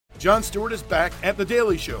Jon Stewart is back at The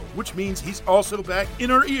Daily Show, which means he's also back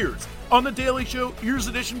in our ears on The Daily Show Ears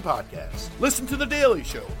Edition podcast. Listen to The Daily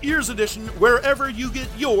Show Ears Edition wherever you get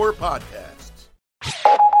your podcasts.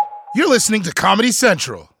 You're listening to Comedy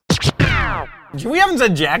Central. We haven't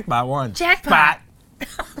said jackpot once. Jackpot.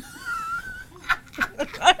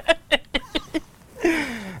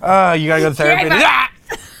 You gotta go to therapy. Jackpot.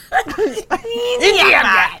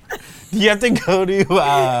 Do you have to go to Yeah,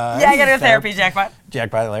 I gotta go to therapy, jackpot.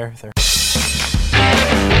 Jackpot Lair.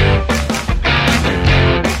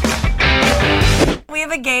 We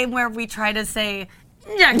have a game where we try to say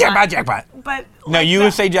Jackpot. But No, you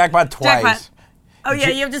say jackpot twice. Jackpot. Oh yeah,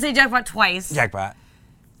 you have to say jackpot twice. Jackpot.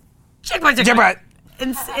 Jackpot. Jackpot.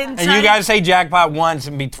 And you guys say jackpot once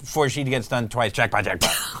and before she gets done twice. Jackpot. Shit,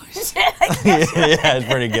 Yeah, it's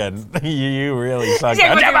pretty good. You really suck.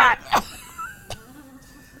 jackpot.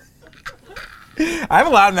 I have a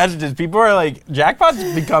lot of messages. People are like, jackpot's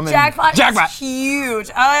becoming... Jackpot is huge.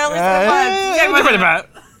 I always say Jackpot.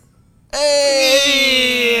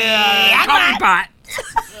 Coffee pot.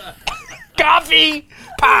 Coffee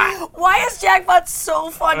pot. Why is jackpot so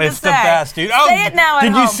fun to say? It's the best, dude. Oh, say it now at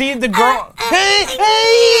did home. you see the girl?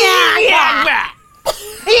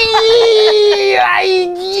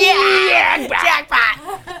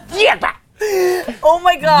 Jackpot. Oh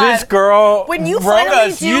my God. This girl When you wrote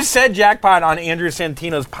finally us. do- You said jackpot on Andrew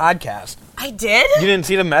Santino's podcast. I did? You didn't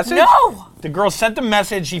see the message? No. The girl sent the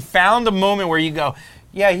message. She found the moment where you go,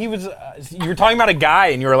 yeah, he was, you were talking about a guy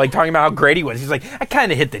and you were like talking about how great he was. He's like, I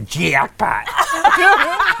kind of hit the jackpot.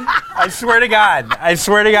 I swear to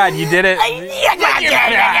God, you did it.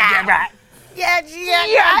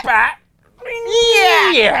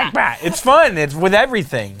 Jackpot. It's fun. It's with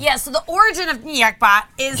everything. Yeah, so the origin of jackpot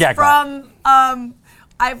is Jackpot. from,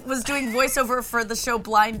 I was doing voiceover for the show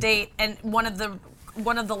Blind Date, and one of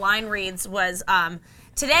the line reads was,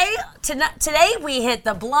 today we hit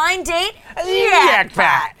the blind date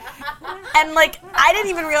jackpot. And like, I didn't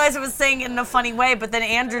even realize I was saying it in a funny way, but then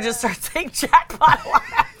Andrew just started saying jackpot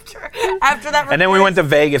after that. And then we went to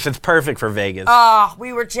Vegas. It's perfect for Vegas. Oh,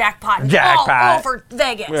 we were jackpotting all over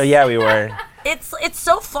Vegas. Well, yeah, we were. It's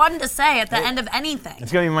so fun to say at the end of anything.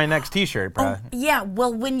 It's going to be my next t-shirt, bro. Yeah,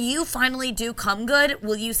 well, when you finally do come good,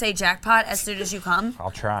 will you say jackpot as soon as you come?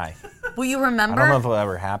 I'll try. Will you remember? I don't know if it'll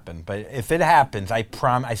ever happen, but if it happens, I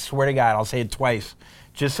swear to God, I'll say it twice.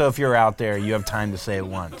 Just so if you're out there, you have time to say it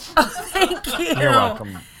once. Oh, thank you. You're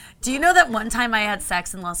welcome. Do you know that one time I had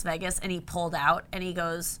sex in Las Vegas and he pulled out and he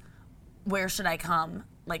goes, where should I come?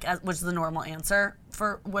 Like, which is the normal answer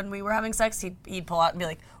for when we were having sex. He'd pull out and be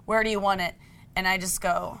like, where do you want it? And I just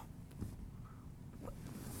go,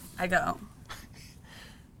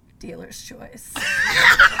 dealer's choice.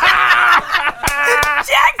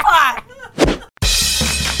 Jackpot!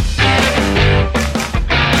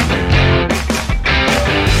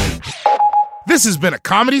 This has been a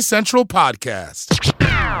Comedy Central podcast.